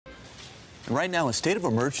Right now, a state of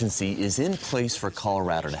emergency is in place for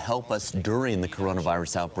Colorado to help us during the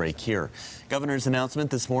coronavirus outbreak here. Governor's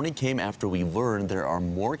announcement this morning came after we learned there are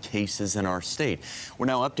more cases in our state. We're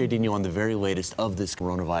now updating you on the very latest of this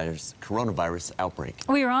coronavirus outbreak.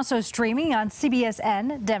 We are also streaming on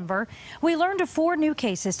CBSN Denver. We learned of 4 new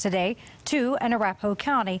cases today, 2 in Arapahoe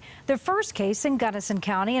County, the first case in Gunnison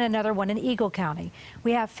County and another one in Eagle County.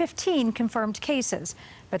 We have 15 confirmed cases,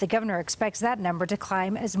 but the governor expects that number to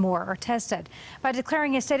climb as more are tested. By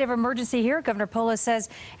declaring a state of emergency here, Governor Polis says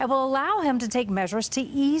it will allow him to take measures to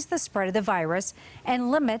ease the spread of the virus and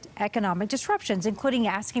limit economic disruptions, including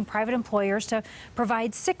asking private employers to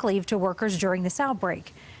provide sick leave to workers during this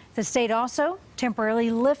outbreak. The state also temporarily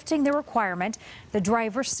lifting the requirement the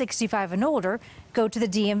drivers 65 and older go to the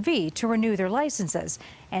DMV to renew their licenses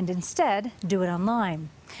and instead do it online.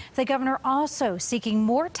 The governor also seeking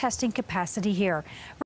more testing capacity here.